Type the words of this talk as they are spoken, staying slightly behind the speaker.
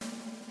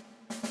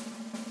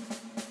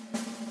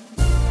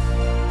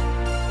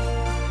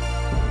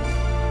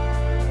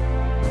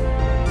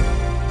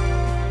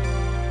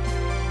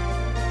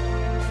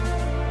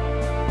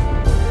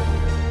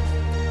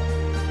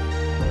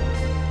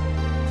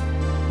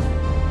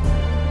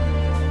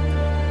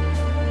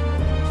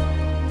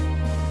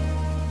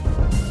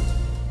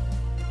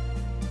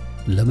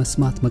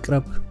ለመስማት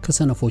መቅረብ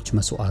ከሰነፎች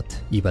መስዋዕት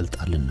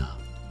ይበልጣልና።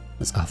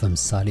 መጽሐፈ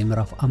ምሳሌ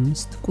ምዕራፍ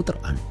 5 ቁጥር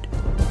 1።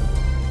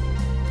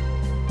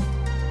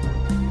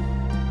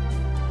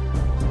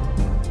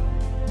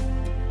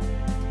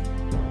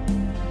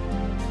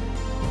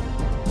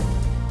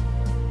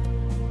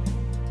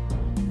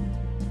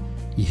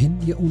 ይህን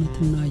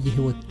የእውነትና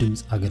የሕይወት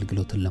ድምጽ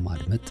አገልግሎትን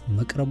ለማድመጥ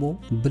መቅረቦ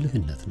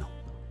ብልህነት ነው።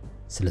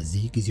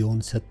 ስለዚህ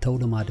ጊዜውን ሰጥተው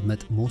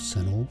ለማድመጥ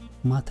መወሰኖ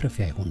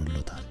ማትረፊያ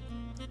ይሆንልዎታል።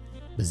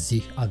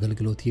 በዚህ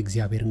አገልግሎት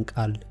የእግዚአብሔርን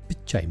ቃል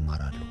ብቻ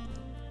ይማራሉ።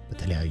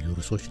 በተለያዩ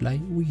ርዕሶች ላይ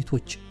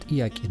ውይይቶች፣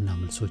 ጥያቄና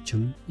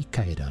መልሶችም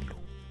ይካሄዳሉ።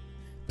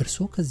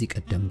 እርስዎ ከዚህ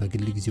ቀደም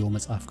በግል ጊዜው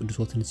መጽሐፍ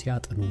ቅዱሶትን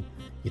ሲያጠኑ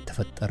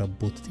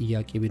የተፈጠረቦት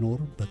ጥያቄ ቢኖር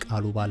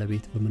በቃሉ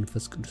ባለቤት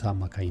በመንፈስ ቅዱስ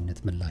አማካኝነት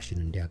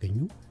ምላሽን እንዲያገኙ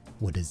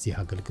ወደዚህ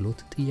አገልግሎት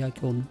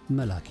ጥያቄውን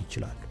መላክ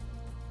ይችላሉ።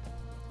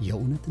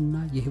 የእውነትና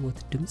የሕይወት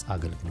ድምጽ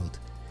አገልግሎት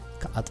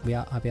ከአጥቢያ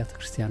አብያተ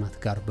ክርስቲያናት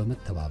ጋር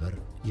በመተባበር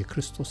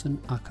የክርስቶስን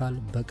አካል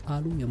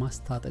በቃሉ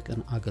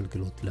የማስታጠቅን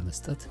አገልግሎት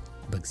ለመስጠት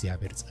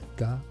በእግዚአብሔር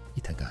ጸጋ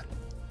ይተጋል።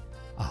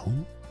 አሁን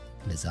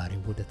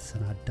ለዛሬው ወደ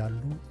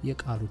ተሰናዳሉ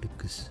የቃሉ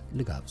ድግስ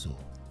ልጋብዞ።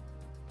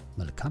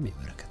 መልካም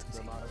የበረከት ጊዜ።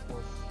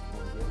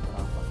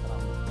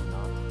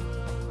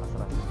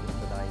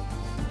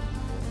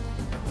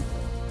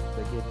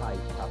 በጌታ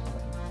ይታፈር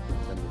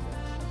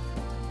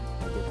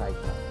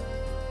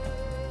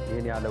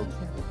ይህን ያለው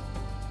እግዚአብሔር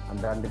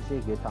አንዳንድ ጊዜ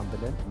ጌታን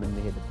ብለን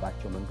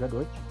የምንሄድባቸው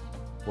መንገዶች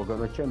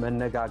ወገኖቼ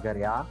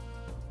መነጋገሪያ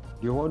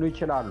ሊሆኑ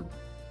ይችላሉ።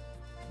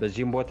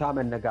 በዚህም ቦታ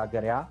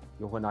መነጋገሪያ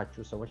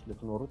የሆናችሁ ሰዎች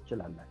ልትኖሩ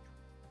ትችላላችሁ።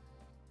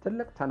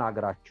 ትልቅ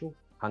ተናግራችሁ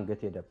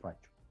አንገት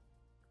የደፋችሁ፣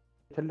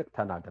 ትልቅ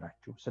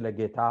ተናግራችሁ ስለ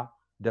ጌታ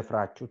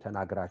ደፍራችሁ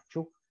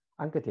ተናግራችሁ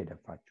አንገት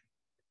የደፋችሁ፣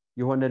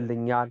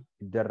 ይሆንልኛል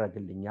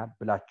ይደረግልኛል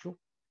ብላችሁ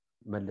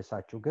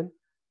መልሳችሁ ግን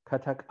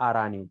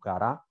ከተቃራኒው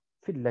ጋራ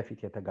ፊት ለፊት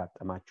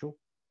የተጋጠማችሁ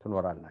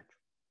ትኖራላችሁ።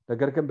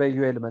 ነገር ግን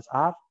በኢዮኤል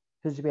መጽሐፍ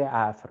ሕዝቤ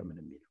አያፍርም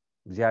የሚለው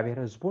እግዚአብሔር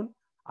ሕዝቡን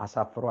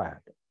አሳፍሮ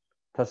አያውቅም።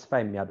 ተስፋ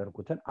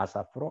የሚያደርጉትን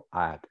አሳፍሮ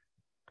አያውቅም።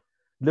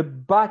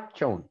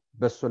 ልባቸውን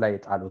በሱ ላይ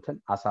የጣሉትን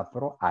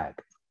አሳፍሮ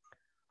አያውቅም።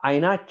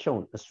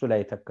 ዓይናቸውን እሱ ላይ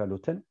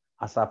የተከሉትን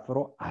አሳፍሮ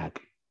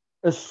አያውቅም።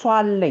 እሱ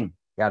አለኝ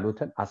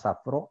ያሉትን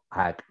አሳፍሮ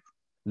አያውቅም።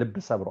 ልብ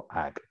ሰብሮ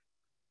አያውቅም።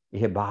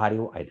 ይሄ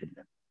ባህሪው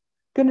አይደለም።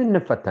 ግን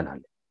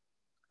እንፈተናለን።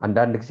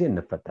 አንዳንድ ጊዜ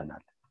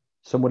እንፈተናለን።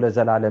 ስሙ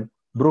ለዘላለም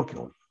ብሩክ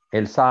ይሁን።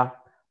 ኤልሳ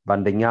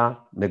በአንደኛ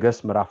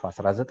ነገሥት ምዕራፍ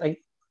 19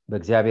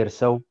 በእግዚአብሔር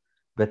ሰው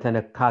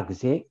በተነካ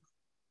ጊዜ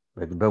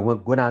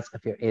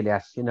በመጎናጸፊያው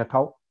ኤልያስ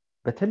ሲነካው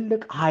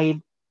በትልቅ ኃይል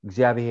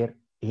እግዚአብሔር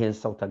ይሄን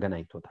ሰው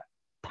ተገናኝቶታል።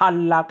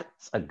 ታላቅ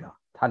ጸጋ፣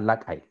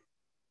 ታላቅ ኃይል።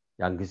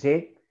 ያን ጊዜ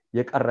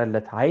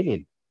የቀረለት ኃይል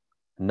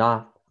እና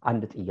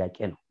አንድ ጥያቄ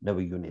ነው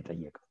ነብዩን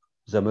የጠየቀው።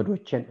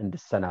 ዘመዶችን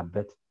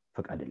እንድሰናበት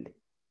ፍቀድልኝ።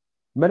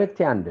 መልእክቴ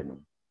አንድ ነው።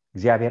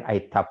 እግዚአብሔር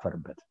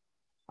አይታፈርበት።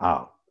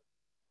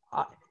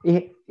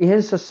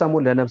 ይሄን ስትሰሙ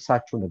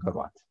ለነፍሳችሁ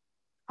ንገሯት።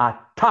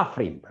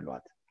 አታፍሪም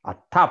በሏት።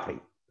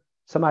 አታፍሪም።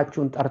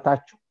 ስማችሁን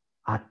ጠርታችሁ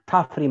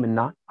አታፍሪምና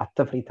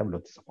አትፍሪ ተብሎ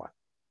ተጽፏል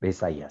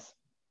በኢሳይያስ።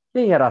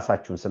 ይሄ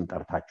የራሳችሁን ስም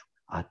ጠርታችሁ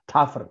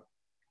አታፍሪም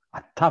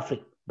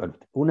አታፍሪም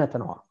በሉት። እውነት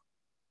ነው።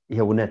 ይሄ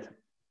እውነት።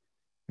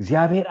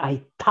 እግዚአብሔር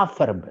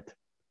አይታፈርበት።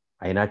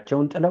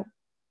 ዓይናቸውን ጥለው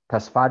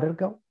ተስፋ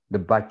አድርገው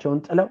ልባቸውን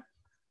ጥለው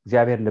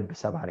እግዚአብሔር ልብ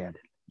ሰባሪ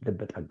አይደለም፣ ልብ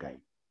ጠጋኝ፣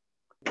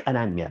 ቀና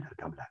የሚያደርግ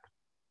አምላክ፣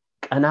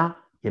 ቀና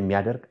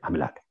የሚያደርግ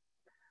አምላክ፣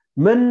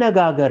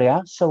 መነጋገሪያ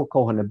ሰው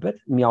ከሆነበት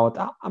የሚያወጣ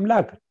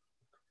አምላክ፣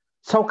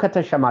 ሰው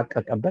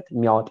ከተሸማቀቀበት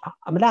የሚያወጣ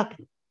አምላክ።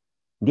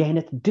 እንዲህ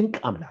አይነት ድንቅ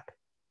አምላክ።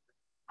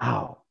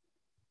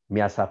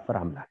 የሚያሳፍር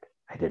አምላክ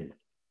አይደለም።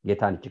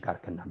 ጌታን እጅግ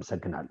አድርገን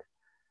እናመሰግናለን።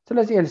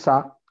 ስለዚህ ኤልሳ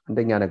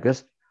አንደኛ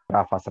ነገሥት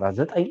ምዕራፍ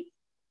 19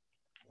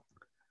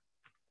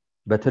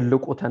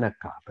 በትልቁ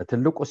ተነካ።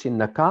 በትልቁ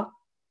ሲነካ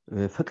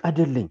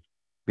ፍቀድልኝ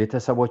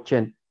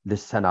ቤተሰቦችን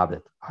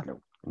ልሰናበት አለው።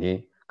 እኔ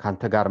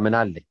ካንተ ጋር ምን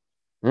አለኝ?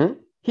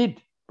 ሂድ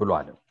ብሎ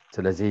አለው።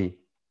 ስለዚህ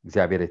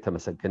እግዚአብሔር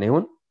የተመሰገነ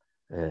ይሁን።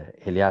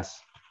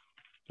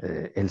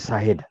 ኤልሳ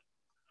ሄደ።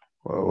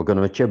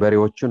 ወገኖቼ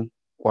በሬዎቹን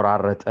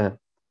ቆራረጠ፣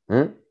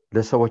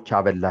 ለሰዎች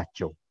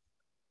አበላቸው።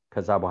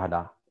 ከዛ በኋላ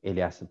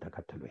ኤልያስን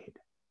ተከትሎ ሄደ።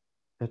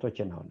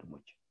 እህቶችና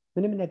ወንድሞች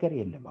ምንም ነገር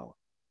የለም። አሁን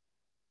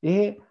ይሄ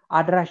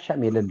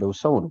አድራሻም የሌለው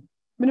ሰው ነው።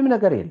 ምንም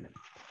ነገር የለም።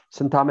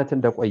 ስንት ዓመት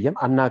እንደቆየም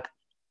አናቅ።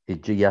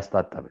 እጅ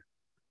እያስታጠበ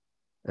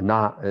እና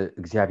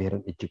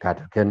እግዚአብሔርን እጅግ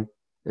አድርገን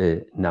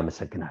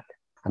እናመሰግናለን።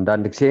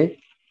 አንዳንድ ጊዜ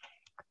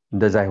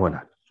እንደዛ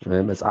ይሆናል።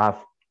 መጽሐፍ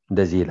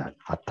እንደዚህ ይላል፣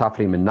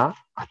 አታፍሪምና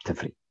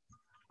አትፍሪ፣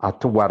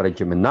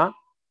 አትዋረጅምና።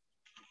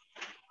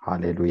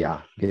 ሃሌሉያ።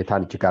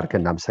 ጌታን እጅግ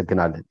አድርገን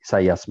እናመሰግናለን።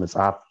 ኢሳይያስ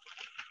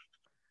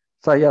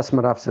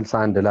ምዕራፍ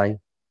 61 ላይ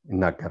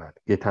ይናገራል።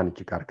 ጌታን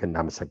እጅግ አድርገን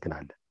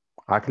እናመሰግናለን።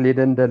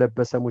 አክሊልን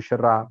እንደለበሰ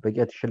ሙሽራ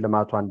በጌጥ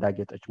ሽልማቷ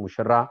እንዳጌጠች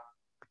ሙሽራ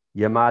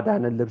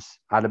የማዳንን ልብስ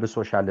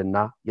አልብሶሻልና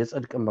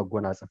የጽድቅን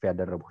መጎናጸፊያ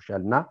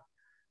ያደረቦሻልና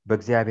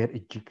በእግዚአብሔር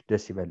እጅግ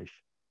ደስ ይበልሽ።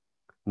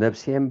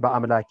 ነፍሴም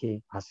በአምላኬ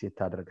ሐሴት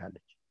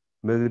ታደርጋለች፣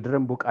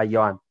 ምድርም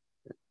ቡቃያዋን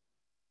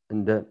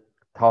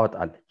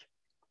ታወጣለች።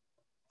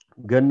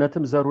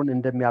 ገነትም ዘሩን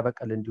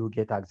እንደሚያበቅል እንዲሁ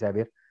ጌታ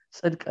እግዚአብሔር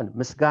ጽድቅን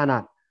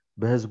ምስጋናን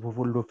በሕዝቡ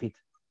ሁሉ ፊት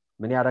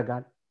ምን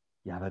ያደርጋል?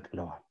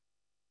 ያበቅለዋል።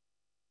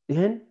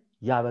 ይህን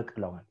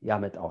ያበቅለዋል፣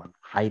 ያመጣዋል፣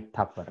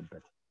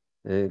 አይታፈርበት።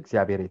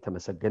 እግዚአብሔር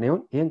የተመሰገነ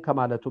ይሁን። ይህን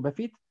ከማለቱ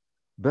በፊት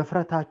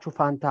በፍረታችሁ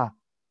ፋንታ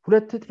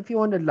 2 እጥፍ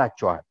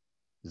ይሆንላችኋል።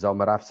 እዛው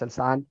ምዕራፍ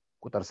 61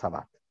 ቁጥር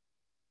 7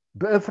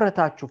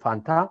 በእፍረታችሁ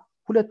ፋንታ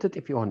 2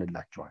 እጥፍ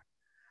ይሆንላችኋል፣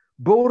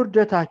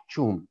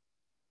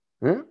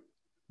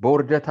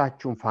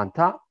 በውርደታችሁም ፋንታ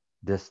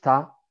ደስታ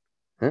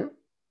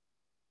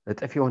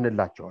እጥፍ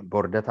ይሆንላችኋል።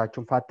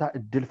 በውርደታችሁም ፋንታ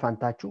እድል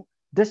ፋንታችሁ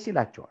ደስ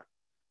ይላችኋል።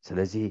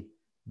 ስለዚህ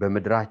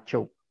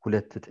በምድራቸው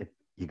 2 እጥፍ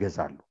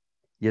ይገዛሉ፣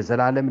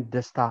 የዘላለም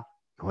ደስታ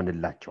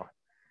ይሆንላቸዋል።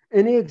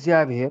 እኔ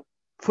እግዚአብሔር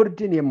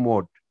ፍርድን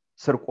የምወድ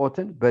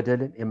ስርቆትን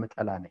በደልን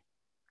የምጠላ ነኝ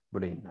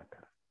ብሎ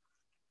ይናገራል።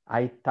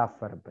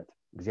 አይታፈርበትም።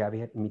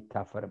 እግዚአብሔር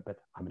የሚታፈርበት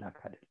አምላክ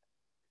አይደለም።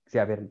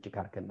 እግዚአብሔርን እጅግ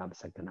አድርገን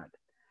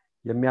እናመሰግናለን።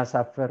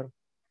 የሚያሳፍር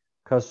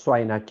ከሱ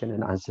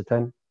አይናችንን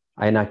አንስተን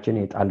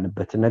አይናችንን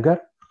የጣልንበት ነገር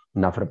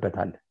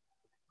እናፍርበታለን።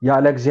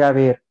 ያለ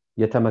እግዚአብሔር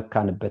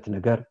የተመካንበት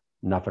ነገር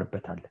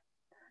እናፍርበታለን።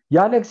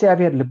 ያለ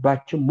እግዚአብሔር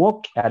ልባችን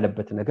ሞቅ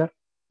ያለበት ነገር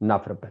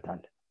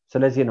እናፍርበታለን።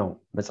 ስለዚህ ነው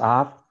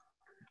መጽሐፍ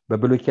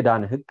በብሉይ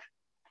ኪዳን ሕግ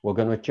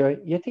ወገኖቼ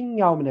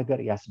የትኛውም ነገር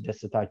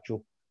ያስደስታችሁ፣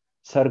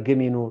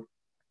 ሰርግም ይኑር፣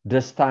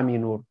 ደስታም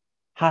ይኑር፣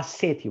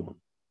 ሐሴት ይሁን፣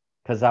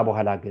 ከዛ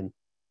በኋላ ግን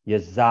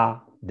የዛ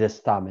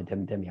ደስታ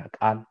መደምደሚያ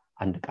ቃል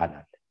አንድ ቃል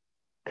አለ።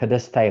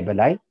 ከደስታዬ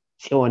በላይ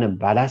ጽዮንን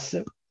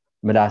ባላስብ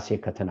ምላሴ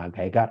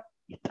ከተናጋይ ጋር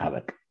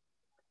ይጣበቅ።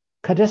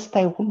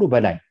 ከደስታዬ ሁሉ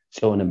በላይ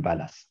ጽዮንን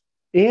ባላስብ።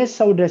 ይሄ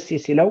ሰው ደስ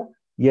ሲለው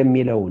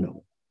የሚለው ነው።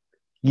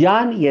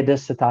 ያን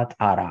የደስታ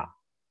ጣራ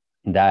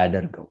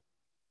እንዳያደርገው፣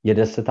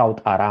 የደስታው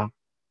ጣራ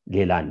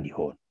ሌላ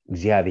እንዲሆን፣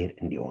 እግዚአብሔር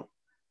እንዲሆን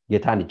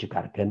ጌታን እጅግ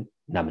አድርገን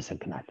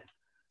እናመሰግናለን።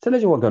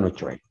 ስለዚህ ወገኖች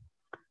ሆይ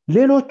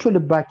ሌሎቹ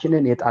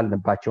ልባችንን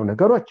የጣልንባቸው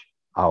ነገሮች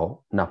አዎ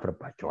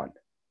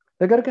እናፍርባቸዋለን።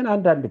 ነገር ግን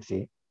አንዳንድ ጊዜ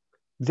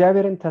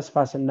እግዚአብሔርን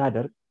ተስፋ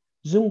ስናደርግ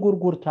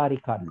ዝንጉርጉር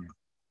ታሪክ አለ።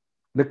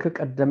 ልክ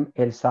ቀደም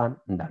ኤልሳን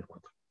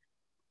እንዳልኩት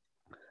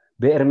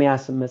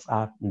በኤርምያስ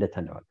መጽሐፍ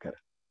እንደተነገረ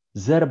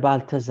ዘር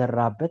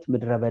ባልተዘራበት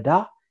ምድረ በዳ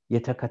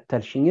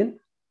የተከተልሽኝን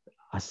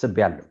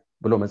አስቤያለሁ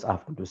ብሎ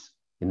መጽሐፍ ቅዱስ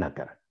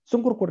ይናገራል።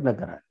 ዝንጉርጉር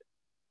ነገር አለ።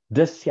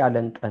 ደስ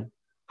ያለን ቀን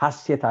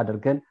ሐሴት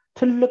አድርገን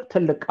ትልቅ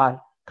ቃል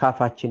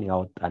ካፋችን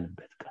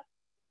ያወጣንበት ቀን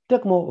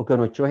ደግሞ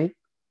ወገኖች ሆይ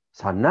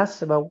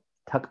ሳናስበው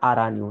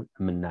ተቃራኒውን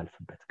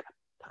የምናልፍበት ቀን፣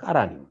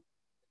 ተቃራኒውን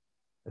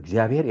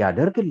እግዚአብሔር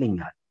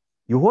ያደርግልኛል፣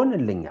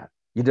 ይሆንልኛል፣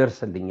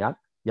 ይደርስልኛል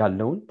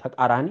ያለውን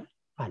ተቃራኒ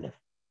ማለፍ።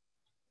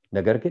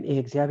 ነገር ግን ይሄ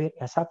እግዚአብሔር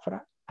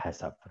ያሳፍራል?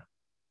 አያሳፍርም።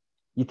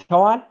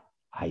 ይተዋል?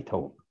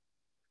 አይተውም።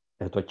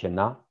 እህቶቼና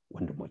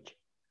ወንድሞቼ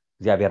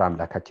እግዚአብሔር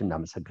አምላካችን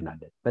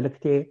እናመሰግናለን።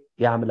 መልእክቴ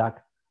የአምላክ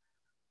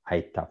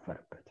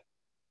አይታፈርበትም፣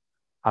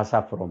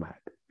 አሳፍሮ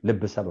ማያቅ፣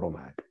 ልብ ሰብሮ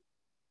ማያቅ።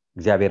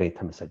 እግዚአብሔር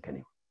የተመሰገነ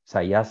ይሁን።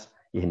 ኢሳይያስ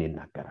ይህን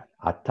ይናገራል፣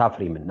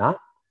 አታፍሪምና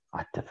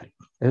አትፍሪ።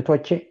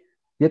 እህቶቼ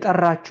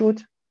የጠራችሁት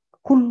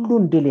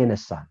ሁሉን ድል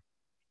የነሳን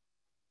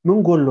ምን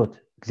ጎሎት?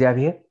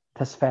 እግዚአብሔር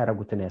ተስፋ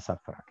ያደረጉትን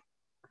ያሳፍራል።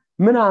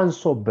 ምን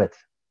አንሶበት?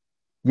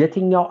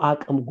 የትኛው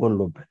አቅም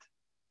ጎሎበት?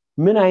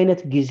 ምን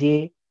አይነት ጊዜ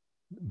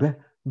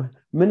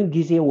ምን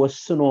ጊዜ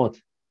ወስኖት?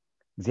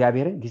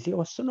 እግዚአብሔርን ጊዜ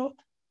ወስኖት፣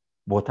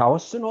 ቦታ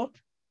ወስኖት፣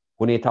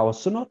 ሁኔታ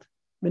ወስኖት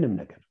ምንም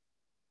ነገር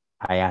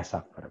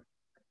አያሳፍርም።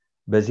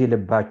 በዚህ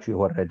ልባችሁ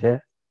የወረደ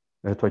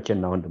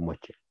እህቶቼና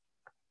ወንድሞቼ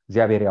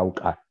እግዚአብሔር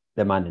ያውቃል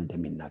ለማን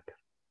እንደሚናገር።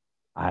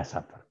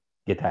 አያሳፍርም።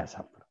 ጌታ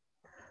አያሳፍርም።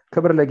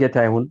 ክብር ለጌታ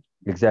ይሁን።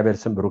 የእግዚአብሔር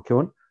ስም ብሩክ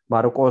ይሁን።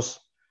 ማርቆስ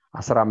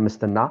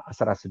 15 እና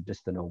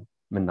 16 ነው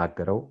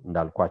የምናገረው።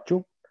 እንዳልኳችሁ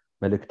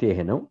መልእክቴ ይሄ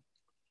ነው።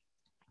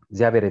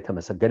 እግዚአብሔር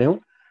የተመሰገነ ይሁን።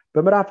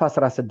 በምዕራፍ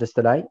 16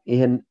 ላይ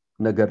ይሄን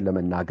ነገር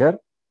ለመናገር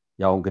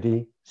ያው እንግዲህ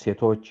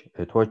ሴቶች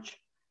እህቶች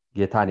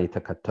ጌታን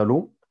የተከተሉ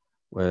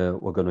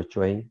ወገኖች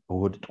ወይ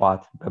እሁድ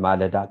ጧት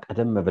በማለዳ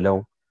ቀደም ብለው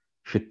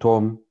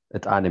ሽቶም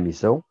ዕጣንም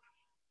ይዘው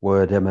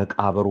ወደ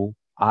መቃብሩ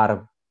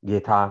ዓርብ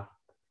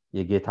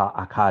የጌታ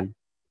አካል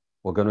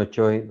ወገኖች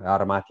ወይ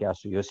አርማቲያስ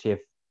ዮሴፍ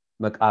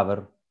መቃብር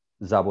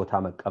እዛ ቦታ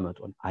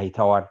መቀመጡን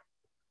አይተዋል።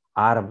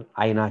 ዓርብ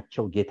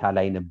አይናቸው ጌታ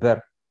ላይ ነበር።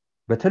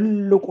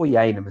 በትልቁ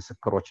የአይን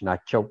ምስክሮች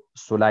ናቸው።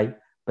 እሱ ላይ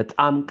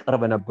በጣም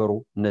ቅርብ ነበሩ።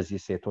 እነዚህ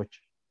ሴቶች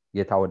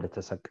ጌታ ወደ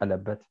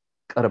ተሰቀለበት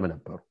ቅርብ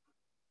ነበሩ።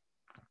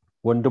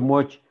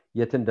 ወንድሞች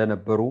የት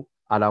እንደነበሩ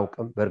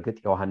አላውቅም። በእርግጥ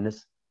ዮሐንስ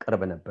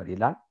ቅርብ ነበር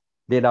ይላል።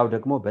 ሌላው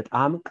ደግሞ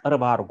በጣም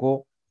ቅርብ አድርጎ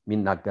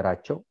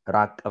የሚናገራቸው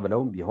ራቅ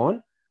ብለውም ቢሆን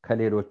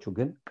ከሌሎቹ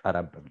ግን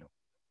ቀረብ ብለው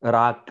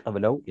ራቅ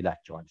ብለው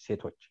ይላቸዋል።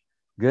 ሴቶች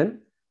ግን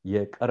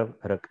የቅርብ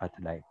ርቀት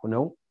ላይ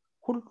ሆነው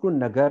ሁሉን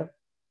ነገር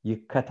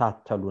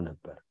ይከታተሉ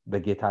ነበር።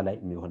 በጌታ ላይ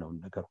የሚሆነውን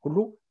ነገር ሁሉ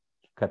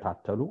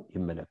ይከታተሉ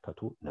ይመለከቱ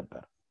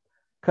ነበር።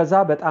 ከዛ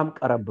በጣም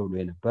ቀረብ ብሎ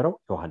የነበረው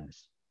ዮሐንስ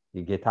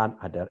የጌታን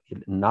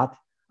እናት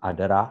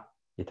አደራ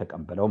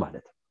የተቀበለው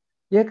ማለት ነው።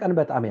 ይህ ቀን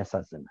በጣም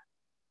ያሳዝናል።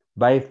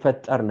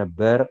 ባይፈጠር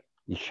ነበር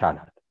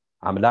ይሻላል።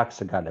 አምላክ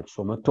ስጋ ለብሶ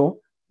መጥቶ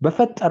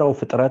በፈጠረው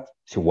ፍጥረት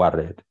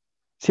ሲዋረድ፣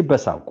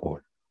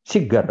 ሲበሳቆል፣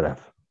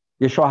 ሲገረፍ፣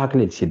 የሾህ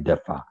አክሊል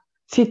ሲደፋ፣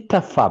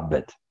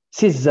 ሲተፋበት፣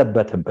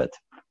 ሲዘበትበት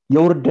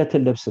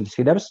የውርደትን ልብስ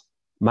ሲለብስ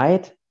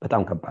ማየት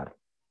በጣም ከባድ ነው።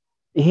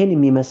 ይሄን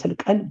የሚመስል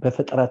ቀን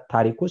በፍጥረት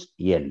ታሪክ ውስጥ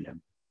የለም።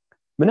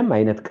 ምንም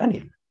አይነት ቀን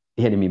የለም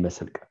ይሄን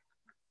የሚመስል ቀን።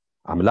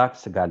 አምላክ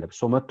ስጋ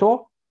ለብሶ መጥቶ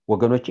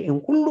ወገኖቼ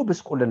ሁሉ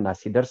ብስቁልና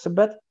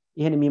ሲደርስበት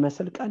ይሄን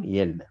የሚመስል ቀን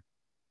የለም።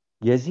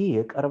 የዚህ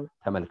የቅርብ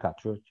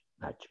ተመልካቾች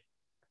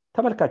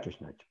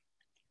ናቸው።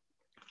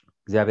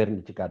 እግዚአብሔርን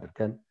እጅግ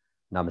አድርገን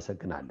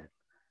እናመሰግናለን።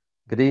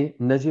 እንግዲህ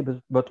እነዚህ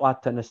በጧት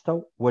ተነስተው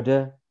ወደ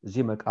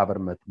እዚህ መቃብር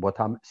ቦታ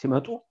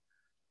ሲመጡ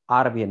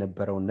ዓርብ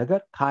የነበረውን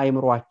ነገር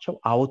ከአይምሮአቸው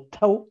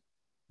አውጥተው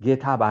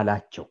ጌታ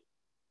ባላቸው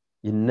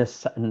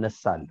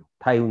እነሳለሁ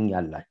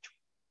ታዩኛላችሁ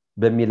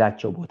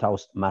በሚላቸው ቦታ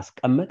ውስጥ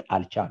ማስቀመጥ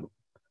አልቻሉም፣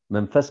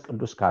 መንፈስ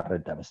ቅዱስ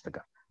ካረዳ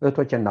በስተቀር።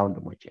 እህቶቼና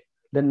ወንድሞቼ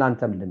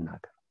ለእናንተም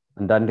ልናገር፣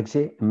 አንዳንድ ጊዜ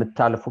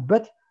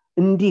የምታልፉበት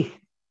እንዲህ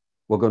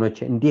ወገኖቼ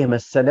እንዲህ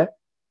መሰለ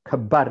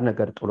ከባድ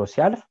ነገር ጥሎ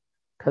ሲያልፍ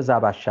ከዛ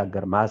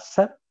ባሻገር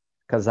ማሰብ፣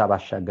 ከዛ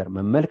ባሻገር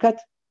መመልከት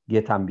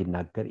ጌታን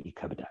ቢናገር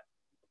ይከብዳል፣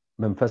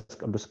 መንፈስ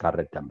ቅዱስ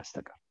ካረዳን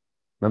በስተቀር፣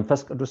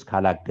 መንፈስ ቅዱስ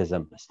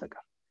ካላገዘን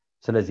በስተቀር።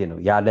 ስለዚህ ነው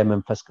ያለ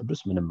መንፈስ ቅዱስ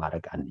ምንም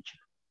ማድረግ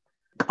አንችልም።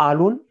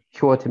 ቃሉን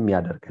ሕይወት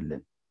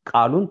የሚያደርግልን፣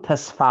 ቃሉን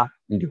ተስፋ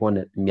እንዲሆን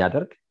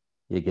የሚያደርግ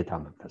የጌታ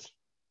መንፈስ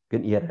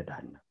ግን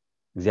ይረዳና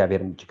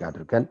እግዚአብሔርን እጅግ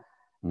አድርገን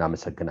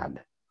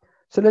እናመሰግናለን።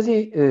 ስለዚህ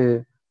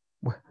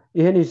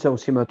ይሄን ይዘው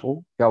ሲመጡ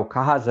ያው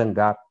ከሐዘን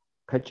ጋር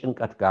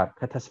ከጭንቀት ጋር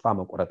ከተስፋ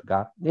መቁረጥ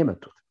ጋር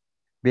የመጡት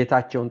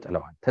ቤታቸውን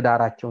ጥለዋል፣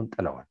 ትዳራቸውን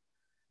ጥለዋል።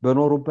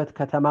 በኖሩበት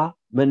ከተማ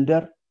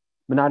መንደር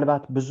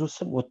ምናልባት ብዙ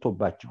ስም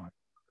ወጥቶባቸዋል።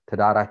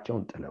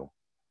 ትዳራቸውን ጥለው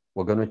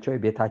ወገኖቼ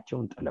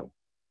ቤታቸውን ጥለው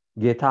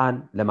ጌታን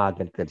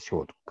ለማገልገል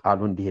ሲወጡ ቃሉ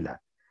እንዲህ ይላል፣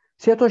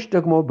 ሴቶች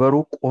ደግሞ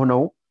በሩቅ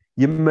ሆነው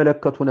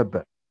ይመለከቱ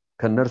ነበር።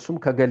 ከነርሱም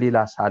ከገሊላ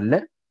ሳለ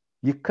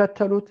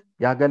ይከተሉት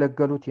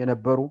ያገለገሉት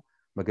የነበሩ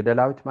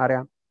መግደላዊት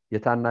ማርያም፣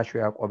 የታናሹ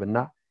ያዕቆብና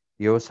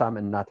የዮሳም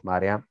እናት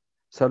ማርያም፣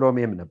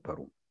 ሰሎሜም ነበሩ።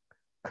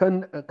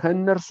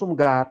 ከነርሱም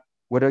ጋር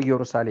ወደ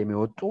ኢየሩሳሌም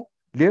የወጡ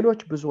ሌሎች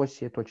ብዙዎች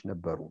ሴቶች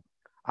ነበሩ።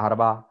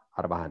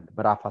 41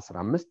 ምዕራፍ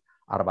 15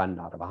 40 እና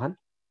 41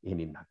 ይሄን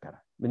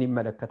ይናገራል። ምን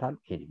ይመለከታል?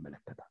 ይሄን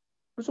ይመለከታል።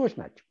 ብዙዎች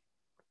ናቸው።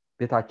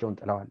 ቤታቸውን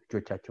ጥለዋል፣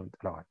 ልጆቻቸውን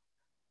ጥለዋል።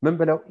 ምን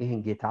ብለው?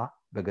 ይሄን ጌታ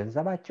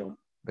በገንዘባቸው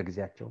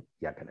በጊዜያቸው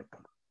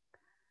ያገለገሉ።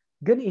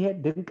 ግን ይሄ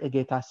ድንቅ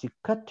ጌታ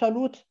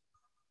ሲከተሉት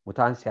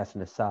ሙታን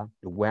ሲያስነሳ፣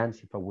 ድውያን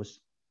ሲፈውስ፣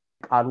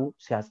 ቃሉ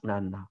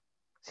ሲያጽናና፣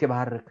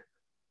 ሲባርክ፣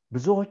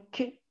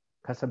 ብዙዎችን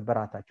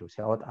ከስብራታቸው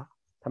ሲያወጣ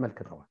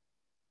ተመልክተዋል።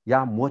 ያ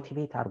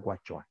ሞቲቬት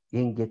አድርጓቸዋል።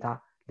 ይሄን ጌታ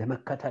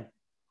ለመከተል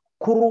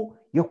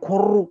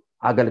የኮሩ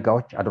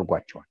አገልጋዮች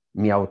አድርጓቸዋል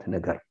የሚያዩት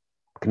ነገር።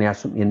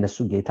 ምክንያቱም የነሱ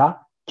ጌታ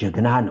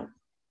ጀግና ነው።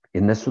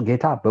 የነሱ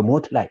ጌታ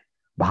በሞት ላይ፣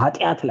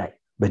 በኃጢአት ላይ፣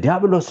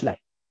 በዲያብሎስ ላይ፣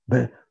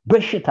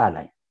 በበሽታ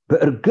ላይ፣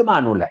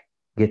 በእርግማኑ ላይ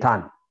ጌታ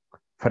ነው።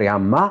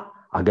 ፍሬያማ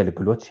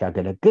አገልግሎት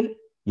ሲያገለግል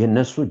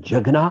የነሱ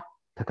ጀግና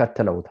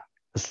ተከትለውታል።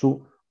 እሱ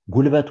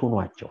ጉልበት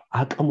ሆኗቸው፣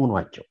 አቅም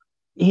ሆኗቸው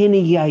ይሄን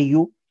ያዩ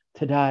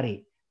ትዳሬ፣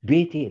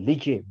 ቤቴ፣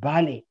 ልጄ፣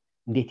 ባሌ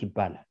እንዴት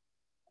ይባላል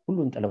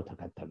ሁሉን ጥለው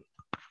ተከተሉት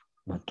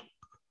መጡ።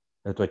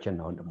 እህቶቼና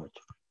ወንድሞቼ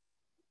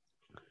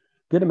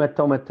ግን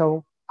መተው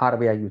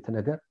ዓርብ ያዩት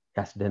ነገር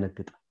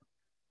ያስደነግጣል።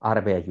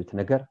 ዓርብ ያዩት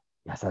ነገር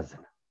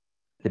ያሳዝናል፣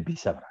 ልብ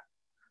ይሰብራል።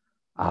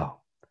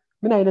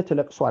 ምን አይነት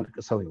ለቅሶ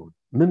አልቅሰው ይሆን?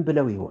 ምን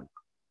ብለው ይሆን?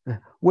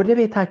 ወደ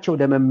ቤታቸው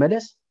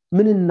ለመመለስ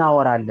ምን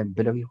እናወራለን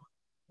ብለው ይሆን?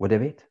 ወደ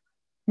ቤት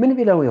ምን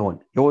ብለው ይሆን?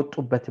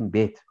 የወጡበትን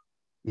ቤት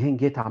ይሄን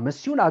ጌታ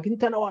መሲሁን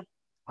አግኝተነዋል፣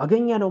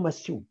 አገኘነው፣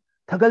 መሲሁ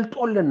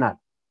ተገልጦልናል፣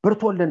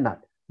 በርቶልናል፣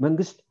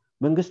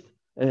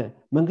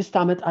 መንግስት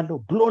አመጣለሁ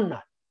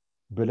ብሎናል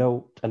ብለው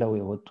ጥለው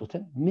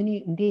የወጡትን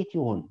እንዴት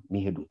ይሆን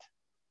የሚሄዱት?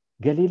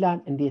 ገሊላን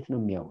እንዴት ነው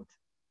የሚያዩት?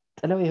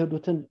 ጥለው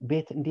የሄዱትን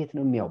ቤት እንዴት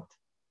ነው የሚያዩት?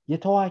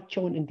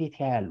 የተዋቸውን እንዴት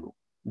ያያሉ?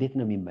 እንዴት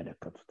ነው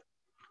የሚመለከቱት?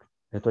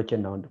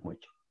 እህቶቼና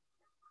ወንድሞቼ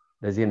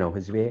ለዚህ ነው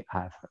ህዝቤ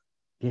አያፍርም፣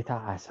 ጌታ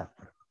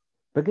አያሳፍርም።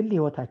 በግል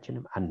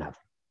ህይወታችንም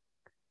አናፍርም።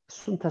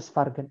 እሱን ተስፋ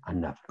አድርገን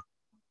አናፍርም።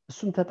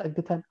 እሱን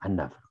ተጠግተን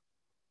አናፍርም።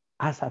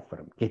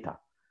 አያሳፍርም ጌታ።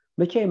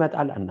 መቼ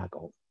ይመጣል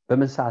አናውቀውም።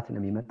 በምን ሰዓት ነው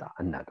የሚመጣ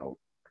አናውቀውም።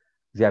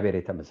 እግዚአብሔር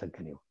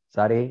የተመሰገነ ይሁን።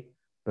 ዛሬ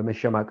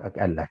በመሸማቀቅ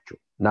ያላችሁ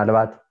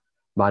ምናልባት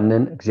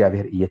ማንን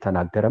እግዚአብሔር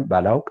እየተናገረም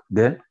ባላውቅ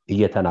ግን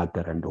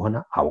እየተናገረ እንደሆነ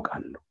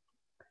አውቃለሁ።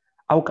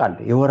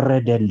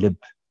 የወረደ ልብ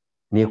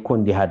እኔ እኮ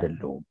እንዲህ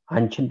አይደለሁም፣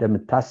 አንቺ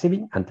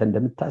እንደምታስቢኝ አንተ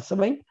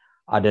እንደምታስበኝ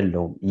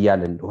አይደለሁም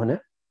እያለ እንደሆነ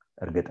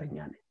እርግጠኛ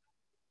ነኝ።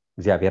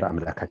 እግዚአብሔር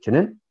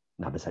አምላካችንን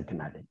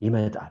እናመሰግናለን።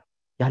 ይመጣል።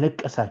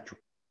 ያለቀሳችሁ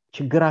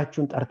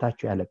ችግራችሁን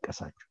ጠርታችሁ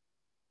ያለቀሳችሁ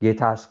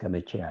ጌታ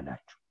እስከመቼ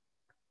ያላችሁ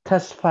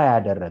ተስፋ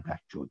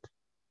ያደረጋችሁት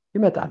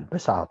ይመጣል።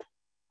 በሰዓቱ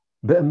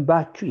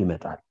በእንባችሁ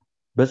ይመጣል፣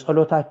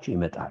 በጸሎታችሁ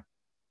ይመጣል፣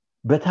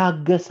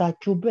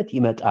 በታገሳችሁበት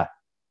ይመጣል፣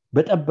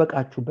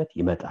 በጠበቃችሁበት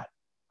ይመጣል።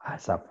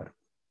 አያሳፍርም።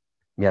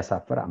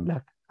 የሚያሳፍር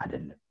አምላክ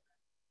አይደለም፣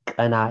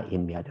 ቀና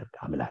የሚያደርግ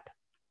አምላክ።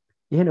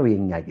 ይሄ ነው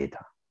የኛ ጌታ።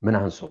 ምን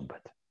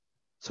አንሶበት?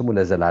 ስሙ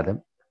ለዘላለም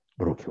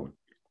ብሩክ ይሁን።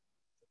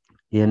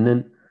 ይሄንን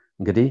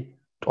እንግዲህ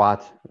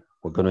ጧት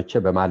ወገኖቼ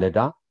በማለዳ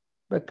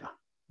በቃ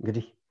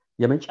እንግዲህ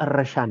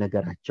የመጨረሻ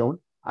ነገራቸውን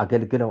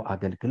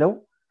አገልግለው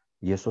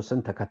ኢየሱስን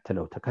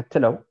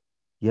ተከትለው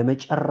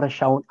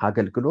የመጨረሻውን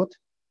አገልግሎት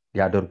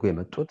ሊያደርጉ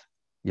የመጡት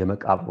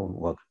የመቃብሩን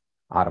ወግ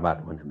ዓርብ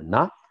አልሆነምና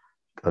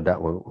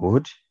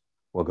እሑድ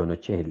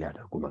ወገኖቼ ይሄን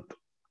ሊያደርጉ መጡ።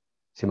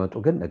 ሲመጡ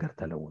ግን ነገር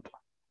ተለውጧል።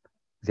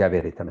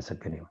 እግዚአብሔር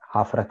የተመሰገነ ይሁን።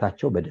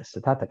 ሀፍረታቸው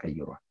በደስታ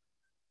ተቀይሯል።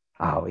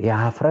 አዎ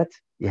የሀፍረት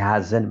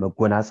የሐዘን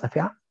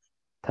መጎናጸፊያ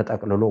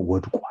ተጠቅልሎ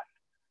ወድቋል።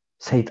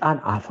 ሰይጣን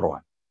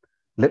አፍሯል።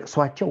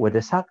 ለቅሷቸው ወደ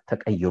ሳቅ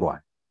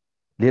ተቀይሯል።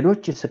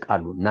 ሌሎች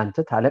ይስቃሉ እናንተ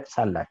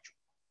ታለቅሳላችሁ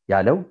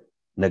ያለው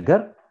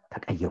ነገር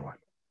ተቀይሯል።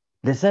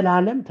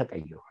 ለዘላለም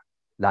ተቀይሯል።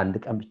 ለአንድ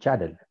ቀን ብቻ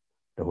አይደለም፣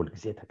 ለሁል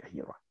ጊዜ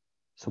ተቀይሯል።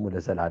 ስሙ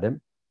ለዘላለም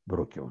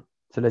ብሩክ ይሁን።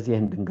 ስለዚህ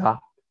ይህን ድንጋይ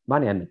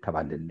ማን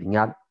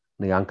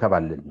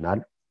ያንከባልልናል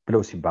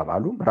ብለው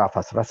ሲባባሉ ምዕራፍ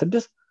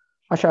 16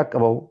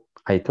 አሻቅበው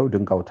አይተው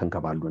ድንጋዩ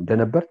ተንከባሎ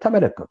እንደነበር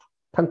ተመለከቱ።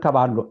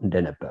 ተንከባሎ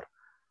እንደነበር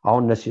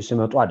አሁን እነሱ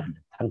ሲመጡ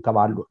አይደለም፣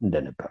 ተንከባሎ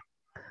እንደነበር።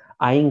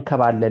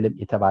 አይንከባለልም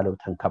የተባለው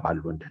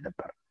ተንከባሎ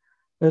እንደነበር።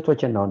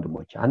 እህቶችና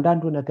ወንድሞች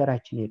አንዳንዱ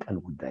ነገራችን የቀን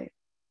ጉዳይ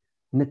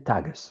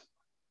እንታገስ።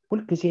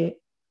 ሁል ጊዜ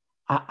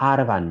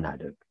ዓርብ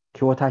አናድርግ።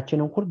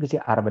 ሕይወታችንን ሁል ጊዜ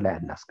ዓርብ ላይ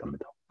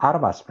እናስቀምጠው።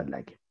 ዓርብ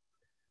አስፈላጊ፣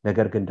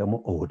 ነገር ግን ደግሞ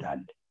እሑድ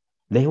አለ።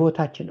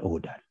 ለሕይወታችን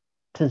እሑድ አለ፣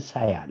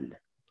 ትንሣኤ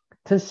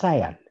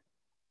አለ።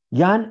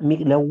 ያን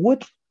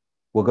የሚለውጥ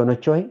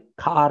ወገኖች ሆይ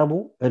ከዓርቡ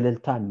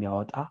እልልታ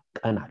የሚያወጣ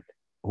ቀን አለ፣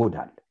 እሑድ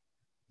አለ።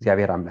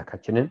 እግዚአብሔር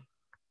አምላካችንን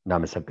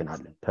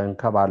እናመሰግናለን።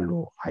 ተንከባሎ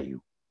አዩ።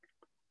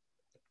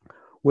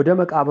 ወደ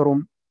መቃብሩም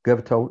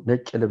ገብተው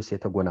ነጭ ልብስ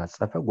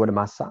የተጎናጸፈ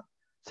ጎልማሳ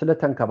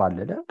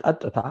ስለተንከባለለ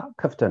ቀጥታ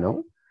ክፍት ነው።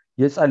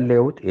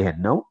 የጸለዩት ይሄን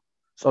ነው።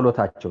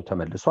 ጸሎታቸው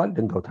ተመልሷል።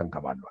 ድንጋዩ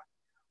ተንከባሏል።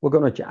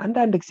 ወገኖቼ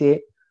አንዳንድ ጊዜ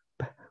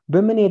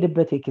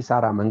በምንሄድበት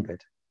የኪሳራ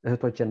መንገድ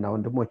እህቶችና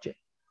ወንድሞቼ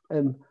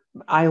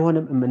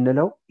አይሆንም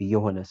የምንለው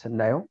እየሆነ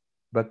ስናየው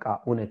በቃ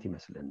እውነት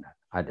ይመስልናል።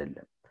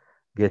 አይደለም።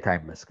 ጌታ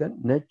ይመስገን።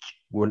 ነጭ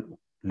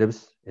ልብስ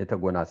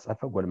የተጎናጸፈ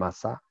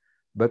ጎልማሳ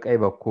በቀኝ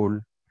በኩል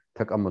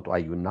ተቀምጦ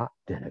አዩና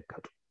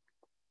ደነገጡ።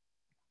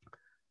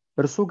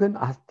 እርሱ ግን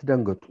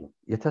አትደንግጡ፣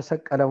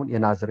 የተሰቀለውን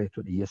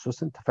የናዝሬቱን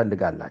ኢየሱስን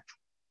ትፈልጋላችሁ፣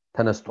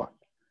 ተነስቷል፣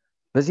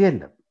 በዚህ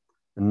የለም፣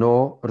 እነሆ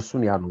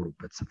እርሱን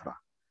ያኖሩበት ስፍራ።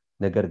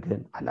 ነገር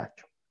ግን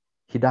አላቸው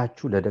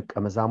ሂዳችሁ ለደቀ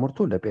መዛሙርቱ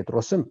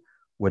ለጴጥሮስም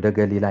ወደ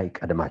ገሊላ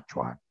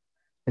ይቀድማችኋል፣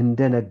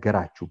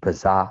 እንደነገራችሁ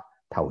በዛ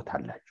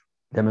ታውታላችሁ።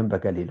 ለምን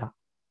በገሊላ?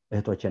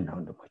 እህቶችና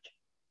ወንድሞች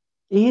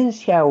ይህን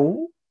ሲያዩ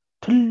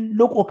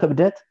ትልቁ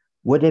ክብደት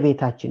ወደ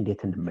ቤታችን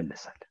እንዴት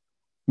እንመለሳለን?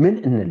 ምን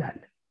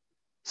እንላለን?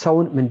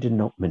 ሰውን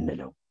ምንድነው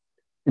ምንለው?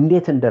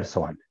 እንዴት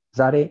እንደርሰዋለን?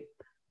 ዛሬ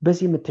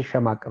በዚህ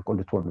የምትሸማቀቁ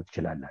ልትሆኑ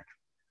ትችላላችሁ።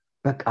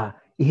 በቃ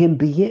ይሄን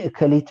ብዬ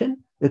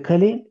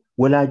እከሌን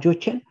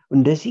ወላጆችን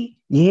እንደዚህ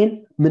ይሄን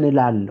ምን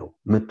እላለሁ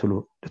ምትሉ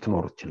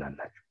ልትኖሩ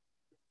ትችላላችሁ።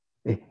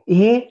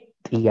 ይሄ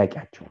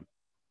ጥያቄያችሁ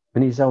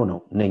ምን ይዘው ነው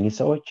እነኚህ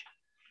ሰዎች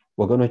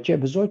ወገኖቼ?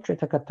 ብዙዎቹ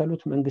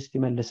የተከተሉት መንግስት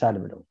ይመልሳል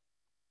ብለው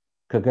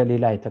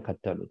ከገሊላ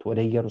የተከተሉት ወደ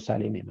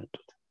ኢየሩሳሌም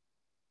የመጡት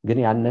ግን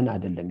ያንን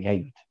አይደለም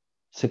ያዩት።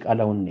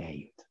 ስቀለውን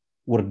ያዩት፣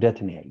 ውርደት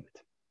ነው ያዩት።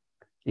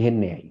 ይሄን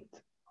ነው ያዩት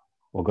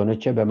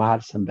ወገኖቼ።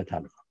 በመሃል ሰንበት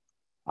አልፎ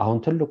አሁን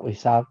ትልቁ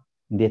ሂሳብ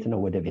እንዴት ነው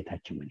ወደ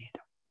ቤታችን ምን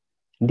ሄደው?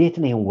 እንዴት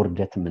ነው ይሄን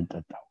ውርደት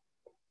የምንጠጣው?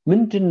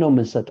 ምንድነው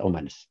የምንሰጠው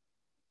መልስ?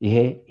 ይሄ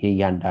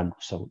የእያንዳንዱ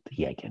ሰው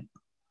ጥያቄ ነው።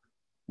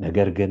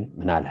 ነገር ግን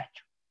ምን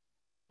አላችሁ?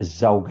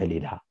 እዛው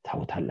ገሊላ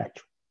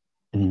ታውታላችሁ።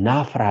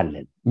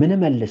 እናፍራለን፣ ምን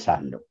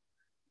መልሳለሁ፣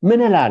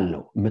 ምን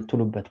እላለሁ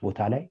የምትሉበት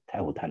ቦታ ላይ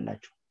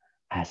ታውታላችሁ።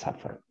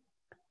 አያሳፍርም?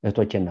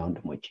 እህቶቼና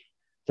ወንድሞቼ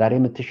ዛሬ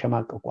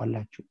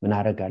የምትሸማቀቁላችሁ ምን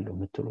አረጋለሁ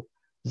የምትሉ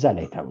እዛ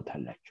ላይ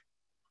ታውታላችሁ።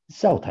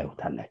 እዛው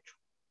ታውታላችሁ።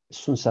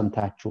 እሱን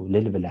ሰምታችሁ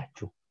ልል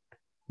ብላችሁ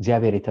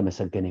እግዚአብሔር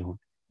የተመሰገነ ይሁን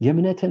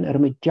የእምነትን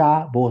እርምጃ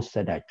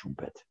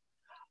በወሰዳችሁበት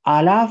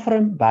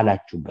አላፍርም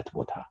ባላችሁበት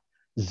ቦታ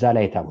እዛ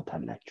ላይ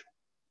ታውታላችሁ።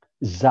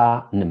 እዛ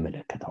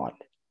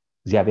እንመለከተዋለን።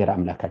 እግዚአብሔር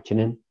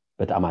አምላካችንን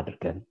በጣም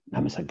አድርገን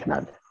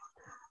እናመሰግናለን።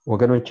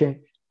 ወገኖቼ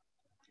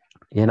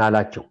ይሄን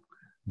አላችሁ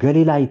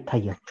ገሊላ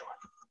ይታያችኋል።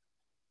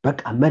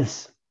 በቃ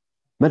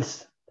መልስ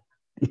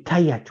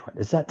ይታያችኋል።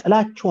 እዛ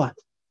ጥላችኋት፣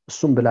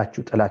 እሱም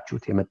ብላችሁ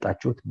ጥላችሁት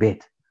የመጣችሁት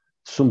ቤት፣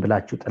 እሱም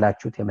ብላችሁ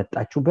ጥላችሁት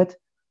የመጣችሁበት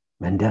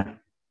መንደር፣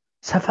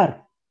 ሰፈር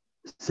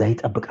እዛ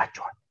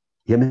ይጠብቃችኋል።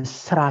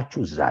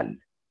 የምስራችሁ ዛል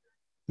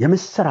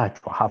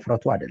የምስራችሁ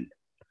ሀፍረቱ አይደለም፣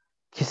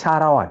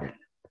 ኪሳራው አይደለም፣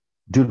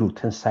 ድሉ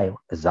ትንሳኤው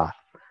እዛ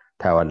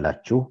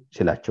ታያላችሁ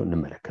ሲላቸው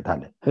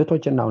እንመለከታለን።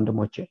 እህቶችና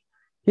ወንድሞቼ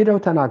ሄደው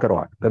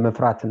ተናግረዋል።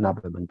 በመፍራትና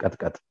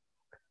በመንቀጥቀጥ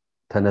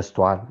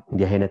ተነስተዋል።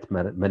 እንዲህ አይነት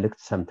መልእክት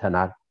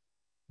ሰምተናል።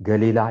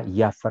 ገሊላ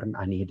እያፈርን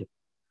አንሄድም።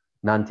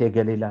 እናንተ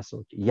የገሊላ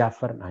ሰዎች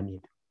እያፈርን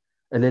አንሄድም፣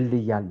 እልል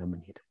እያልን ነው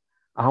የምንሄደው።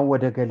 አሁን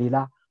ወደ ገሊላ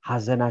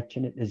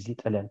ሐዘናችንን እዚህ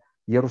ጥለን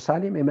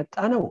ኢየሩሳሌም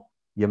የመጣነው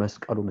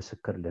የመስቀሉ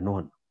ምስክር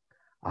ልንሆን ነው።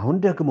 አሁን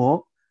ደግሞ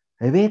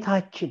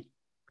ቤታችን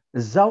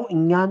እዛው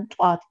እኛን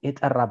ጧት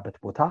የጠራበት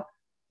ቦታ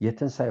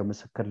የትንሳኤው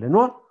ምስክር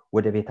ልንሆን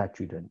ወደ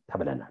ቤታችሁ ሂደን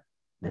ተብለናል።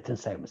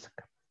 ለትንሳኤው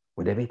ምስክር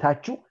ወደ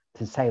ቤታችሁ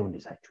ትንሳኤውን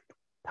ይዛችሁ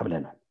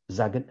ተብለናል። እዛ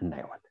ግን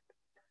እናየዋለን።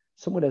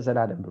 ስሙ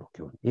ለዘላለም ብሩክ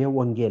ይሁን። ይሄ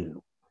ወንጌል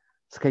ነው።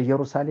 እስከ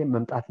ኢየሩሳሌም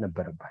መምጣት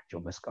ነበረባቸው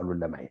መስቀሉን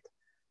ለማየት።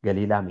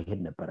 ገሊላ መሄድ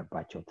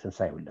ነበረባቸው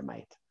ትንሳኤውን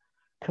ለማየት።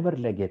 ክብር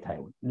ለጌታ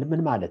ይሁን።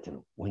 ምን ማለት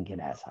ነው?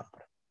 ወንጌል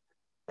አያሳፍርም።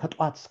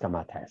 ከጧት እስከ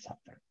ማታ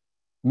አያሳፍርም።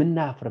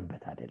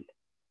 ምናፍርበት አይደለም።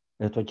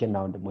 እህቶቼና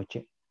ወንድሞቼ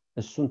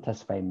እሱን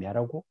ተስፋ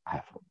የሚያደርጉ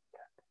አያፍሩም።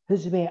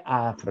 ሕዝቤ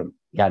አያፍርም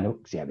ያለው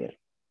እግዚአብሔር።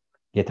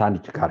 ጌታን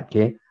እጅግ አድርጌ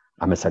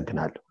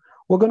አመሰግናለሁ።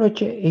 ወገኖቼ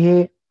ይሄ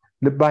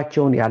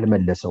ልባቸውን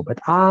ያልመለሰው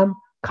በጣም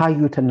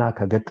ካዩትና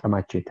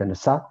ከገጠማቸው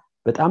የተነሳ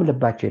በጣም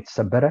ልባቸው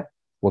የተሰበረ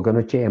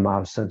ወገኖቼ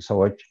የኤማሁስን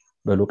ሰዎች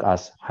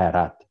በሉቃስ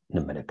 24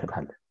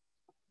 እንመለከታለን።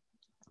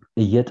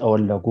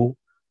 እየጠወለጉ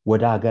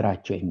ወደ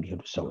ሀገራቸው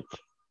የሚሄዱ ሰዎች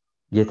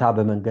ጌታ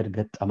በመንገድ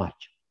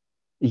ገጠማቸው።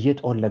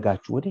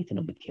 እየጠወለጋችሁ ወዴት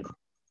ነው የምትሄዱ?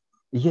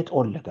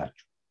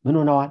 እየጠወለጋችሁ ምን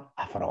ሆነዋል?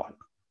 አፍረዋል።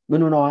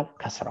 ምን ሆነዋል?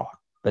 ከስረዋል።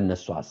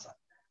 በእነሱ ሐሳብ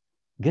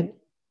ግን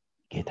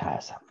ጌታ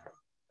ያሳፍራል።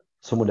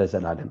 ስሙ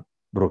ለዘላለም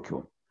ብሩክ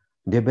ይሁን።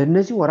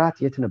 በእነዚህ ወራት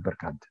የት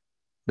ነበርክ አንተ?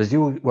 በዚህ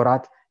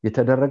ወራት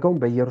የተደረገውን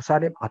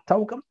በኢየሩሳሌም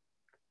አታውቅም?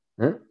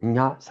 እኛ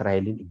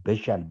እስራኤልን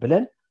ይቤዣል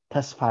ብለን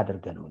ተስፋ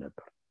አድርገነው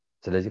ነበር።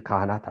 ስለዚህ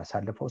ካህናት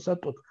አሳልፈው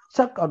ሰጡት፣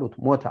 ሰቀሉት፣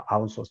 ሞተ።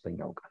 አሁን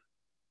ሶስተኛው ቀን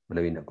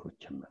ብለው ይነግሩት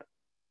ጀመረ።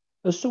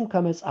 እሱም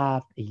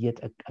ከመጽሐፍ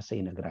እየጠቀሰ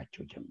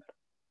ይነግራቸው ጀመረ።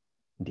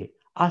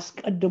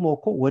 አስቀድሞ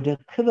እኮ ወደ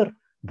ክብር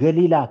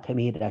ገሊላ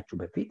ከመሄዳችሁ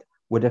በፊት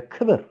ወደ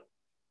ክብር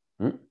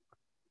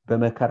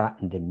በመከራ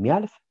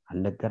እንደሚያልፍ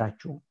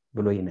አልነገራችሁም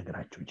ብሎ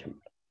ይነግራቸው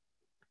ጀመረ።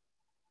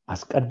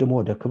 አስቀድሞ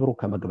ወደ ክብሩ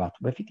ከመግባቱ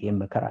በፊት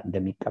የመከራ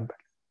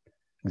እንደሚቀበል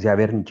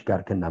እግዚአብሔርን እጅግ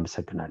አድርገን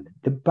እናመሰግናለን።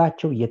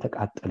 ልባቸው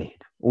እየተቃጠለ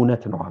ሄደ።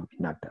 እውነት ነው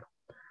የሚናገረው።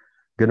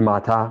 ግን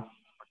ማታ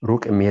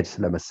ሩቅ የሚሄድ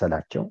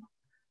ስለመሰላቸው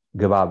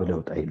ግባ ብለው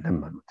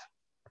ለመኑት።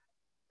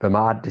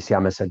 በማዕድ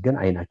ሲያመሰግን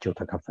አይናቸው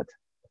ተከፈተ።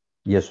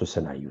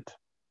 ኢየሱስን አዩት።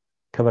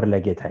 ክብር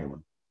ለጌታ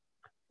ይሁን።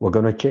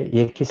 ወገኖቼ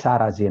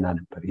የኪሳራ ዜና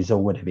ነበር ይዘው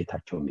ወደ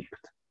ቤታቸው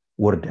የሚሄዱት፣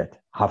 ውርደት፣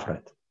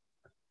 ሀፍረት።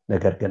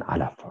 ነገር ግን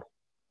አላፈሩ።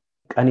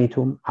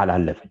 ቀኒቱም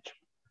አላለፈችም።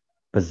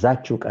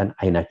 በዛችው ቀን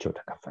አይናቸው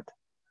ተከፈተ።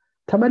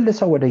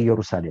 ተመልሰው ወደ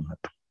ኢየሩሳሌም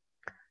መጡ፣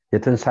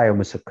 የትንሣኤው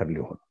ምስክር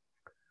ሊሆኑ።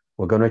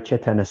 ወገኖቼ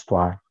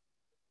ተነስቷል፣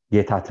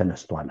 ጌታ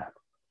ተነስቷል አሉ።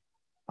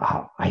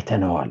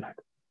 አይተነዋል አሉ።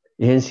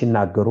 ይህን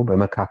ሲናገሩ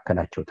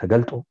በመካከላቸው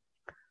ተገልጦ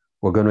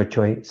ወገኖቼ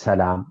ሆይ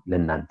ሰላም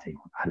ለእናንተ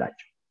ይሁን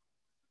አላቸው።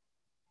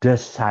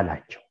 ደስ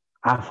አላቸው።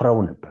 አፍረው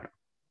ነበር፣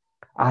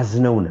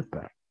 አዝነው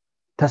ነበር፣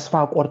 ተስፋ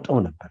ቆርጠው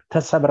ነበር፣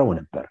 ተሰብረው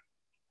ነበር።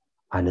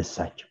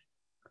 አነሳቸው፣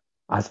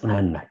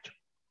 አጽናናቸው።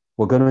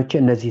 ወገኖቼ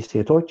እነዚህ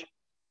ሴቶች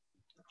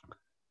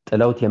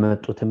ጥለውት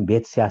የመጡትን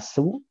ቤት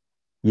ሲያስቡ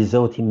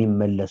ይዘውት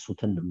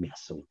የሚመለሱትን ነው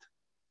የሚያስቡት።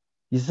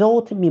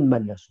 ይዘውት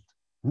የሚመለሱት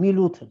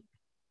ሚሉትን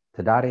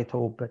ትዳር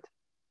የተውበት፣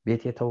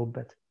 ቤት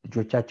የተውበት፣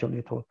 ልጆቻቸውን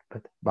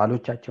የተውበት፣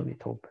 ባሎቻቸውን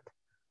የተውበት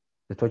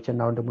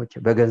እህቶችና ወንድሞቼ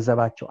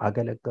በገንዘባቸው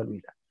አገለገሉ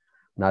ይላል።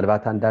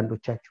 ምናልባት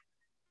አንዳንዶቻችሁ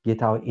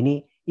ጌታ ሆይ እኔ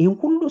ይህን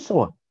ሁሉ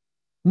ሰውን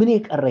ምን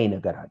የቀረኝ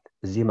ነገር አለ?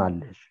 እዚህም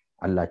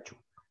አላችሁ።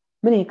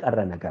 ምን የቀረ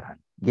ነገር አለ?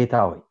 ጌታ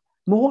ሆይ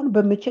መሆን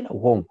በምችለው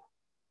ሆንኩ፣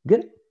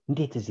 ግን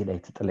እንዴት እዚህ ላይ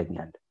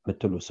ትጥለኛለህ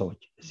ምትሉ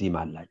ሰዎች እዚህም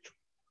አላችሁ።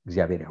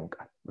 እግዚአብሔር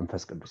ያውቃል፣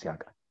 መንፈስ ቅዱስ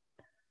ያውቃል።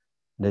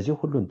 እነዚህ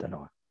ሁሉን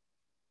ጥለዋል፣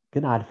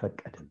 ግን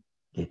አልፈቀድም።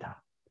 ጌታ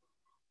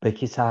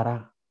በኪሳራ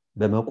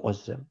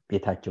በመቆዘም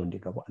ቤታቸው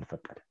እንዲገቡ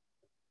አልፈቀድም።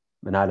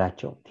 ምን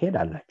አላቸው?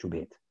 ትሄዳላችሁ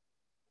ቤት፣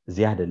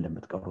 እዚህ አይደለም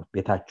የምትቀሩት፣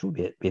 ቤታችሁ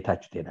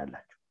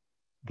ትሄዳላችሁ፣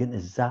 ግን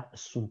እዛ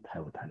እሱን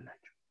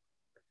ታዩታላችሁ።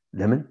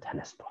 ለምን?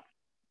 ተነስቷል።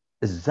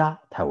 እዛ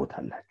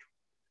ታዩታላችሁ፣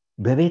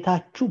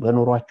 በቤታችሁ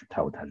በኖሯችሁ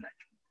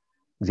ታዩታላችሁ።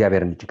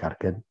 እግዚአብሔርን እጅግ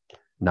አድርገን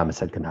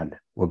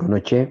እናመሰግናለን።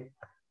 ወገኖቼ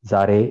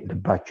ዛሬ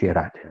ልባችሁ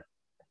የራደ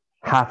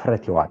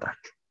ሀፍረት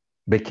የዋጣችሁ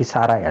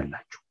በኪሳራ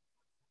ያላችሁ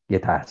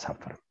ጌታ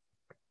አያሳፍርም።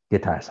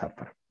 ጌታ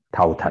አያሳፍርም።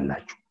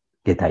 ታዩታላችሁ።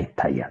 ጌታ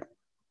ይታያል።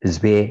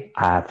 ሕዝቤ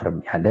አያፍርም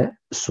ያለ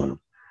እሱ ነው።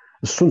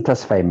 እሱን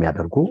ተስፋ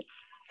የሚያደርጉ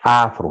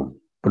አያፍሩም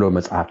ብሎ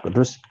መጽሐፍ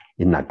ቅዱስ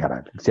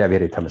ይናገራል።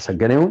 እግዚአብሔር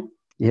የተመሰገነ ይሁን።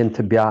 ይህን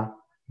ትቢያ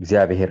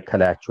እግዚአብሔር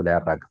ከላያችሁ ላይ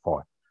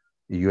ያራግፈዋል።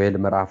 ኢዮኤል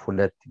ምዕራፍ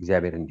 2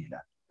 እግዚአብሔር እንዲህ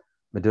ይላል፣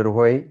 ምድር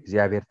ሆይ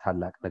እግዚአብሔር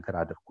ታላቅ ነገር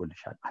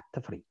አድርጎልሻል፣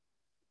 አትፍሪ፣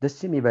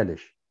 ደስም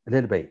ይበልሽ፣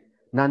 እልል በይ።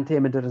 እናንተ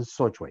የምድር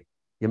እንስሶች ሆይ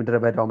የምድረ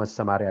በዳው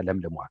መሰማሪያ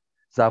ለምልሟል፣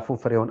 ዛፉ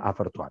ፍሬውን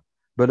አፍርቷል፣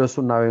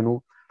 በለሱና ወይኑ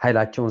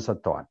ኃይላቸውን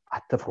ሰጥተዋል፣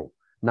 አትፍሩ።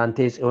 እናንተ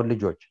የጽዮን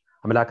ልጆች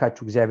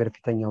አምላካችሁ እግዚአብሔር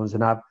ፊተኛውን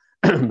ዝናብ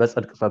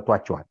በጽድቅ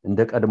ሰጥቷቸዋል፣ እንደ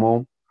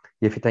ቀድሞውም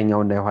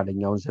የፊተኛውና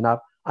የኋለኛውን ዝናብ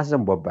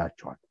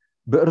አዘንቦባቸዋል።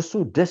 በእርሱ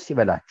ደስ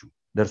ይበላችሁ፣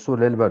 ለእርሱ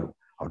እልል በሉ።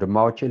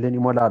 አውድማዎች እህልን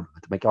ይሞላሉ፣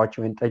 መጥመቂያዎች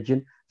ወይን ጠጅን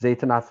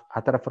ዘይትን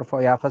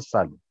አተረፍርፈው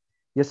ያፈሳሉ።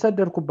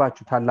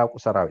 የሰደድኩባችሁ ታላቁ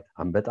ሰራዊት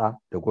አንበጣ፣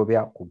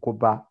 ደጎቢያ፣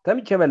 ኩብኩባ፣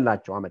 ተምች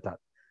የበላቸው ዓመታት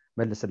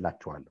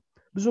መልስላችኋለሁ።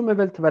 ብዙ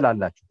መብል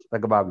ትበላላችሁ፣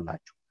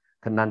 ትጠግባላችሁ።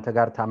 ከእናንተ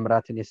ጋር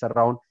ታምራትን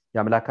የሰራውን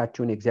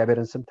የአምላካችሁን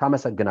የእግዚአብሔርን ስም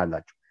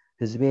ታመሰግናላችሁ።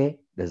 ሕዝቤ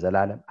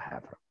ለዘላለም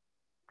አያፍርም።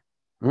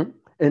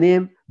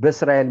 እኔም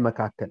በእስራኤል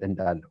መካከል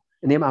እንዳለሁ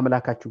እኔም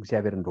አምላካችሁ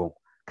እግዚአብሔር እንደሆንኩ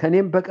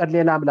ከእኔም በቀር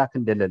ሌላ አምላክ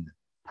እንደሌለ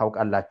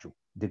ታውቃላችሁ።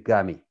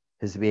 ድጋሚ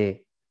ሕዝቤ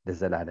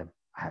ለዘላለም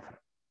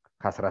አያፍርም።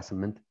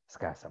 ከ18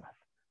 እስከ 27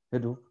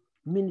 ሄዱ።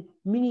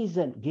 ምን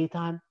ይዘን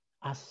ጌታን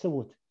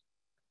አስቡት።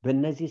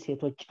 በእነዚህ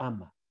ሴቶች ጫማ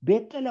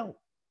ቤት ጥለው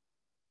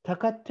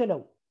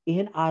ተከትለው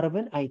ይህን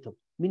አርብን አይተው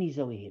ምን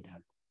ይዘው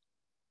ይሄዳሉ?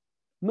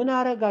 ምን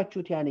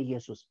አረጋችሁት? ያን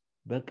ኢየሱስ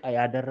በቃ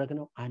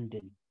ያደረግነው አንድ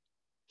ነው።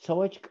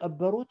 ሰዎች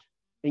ቀበሩት፣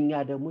 እኛ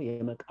ደግሞ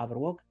የመቃብር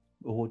ወግ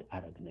እሁድ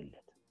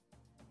አረግንለት።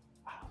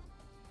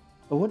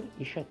 እሁድ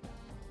ይሸታል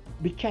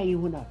ብቻ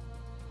ይሁናል።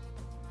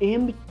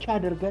 ይሄን ብቻ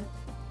አድርገን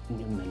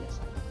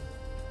እንመለሳለን።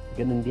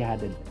 ግን እንዲህ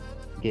አይደለም።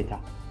 ጌታ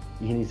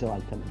ይህን ይዘው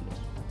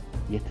አልተመለሱ።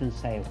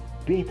 የትንሣኤው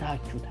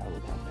ቤታችሁ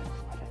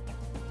ታዩታላችሁ አላቸው።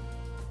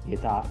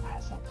 ጌታ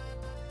ሐሳብ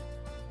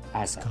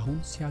እስካሁን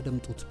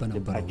ሲያደምጡት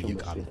በነበረው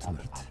የቃሉ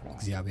ትምህርት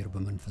እግዚአብሔር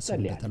በመንፈሱ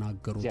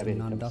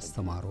እንደተናገሩትና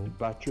እንዳስተማረው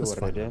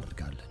ተስፋ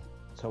እናደርጋለን።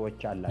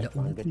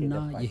 ለእውነትና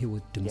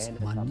የሕይወት ድምፅ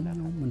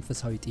ማንኛውም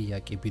መንፈሳዊ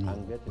ጥያቄ ቢኖር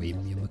ወይም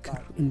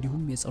የምክር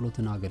እንዲሁም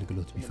የጸሎትን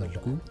አገልግሎት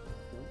ቢፈልጉ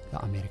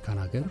ለአሜሪካን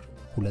ሀገር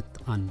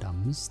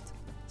 215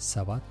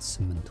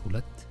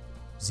 782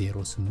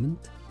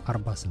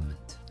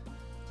 0848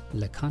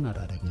 ለካናዳ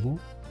ደግሞ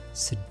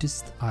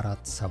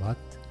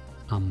 647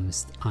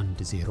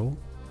 510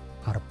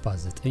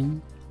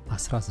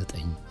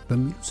 4919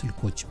 በሚሉ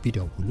ስልኮች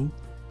ቢደውሉ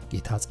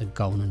ጌታ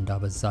ጸጋውን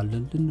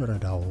እንዳበዛልን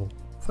ልንረዳው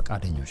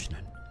ፈቃደኞች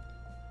ነን።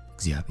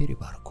 እግዚአብሔር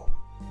ይባርኮ።